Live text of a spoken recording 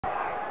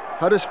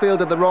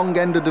Huddersfield at the wrong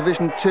end of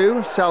Division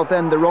 2,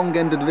 Southend the wrong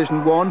end of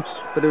Division 1,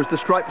 but it was the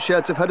striped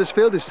shirts of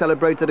Huddersfield who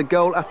celebrated a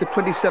goal after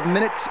 27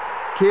 minutes.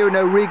 Kieran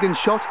O'Regan's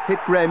shot hit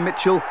Graham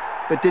Mitchell,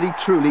 but did he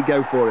truly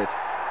go for it?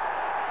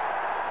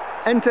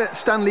 Enter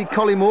Stanley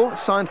Collymore,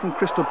 signed from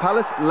Crystal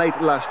Palace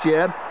late last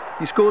year.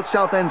 He scored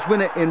Southend's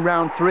winner in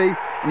round 3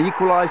 and he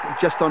equalised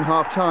just on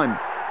half-time.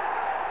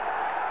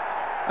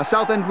 A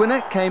Southend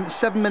winner came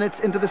 7 minutes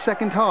into the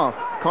second half.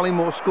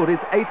 Collymore scored his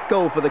 8th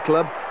goal for the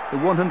club. The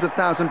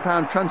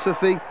 £100,000 transfer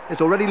fee is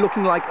already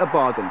looking like a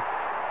bargain.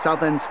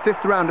 Southend's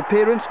 5th round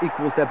appearance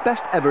equals their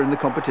best ever in the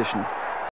competition.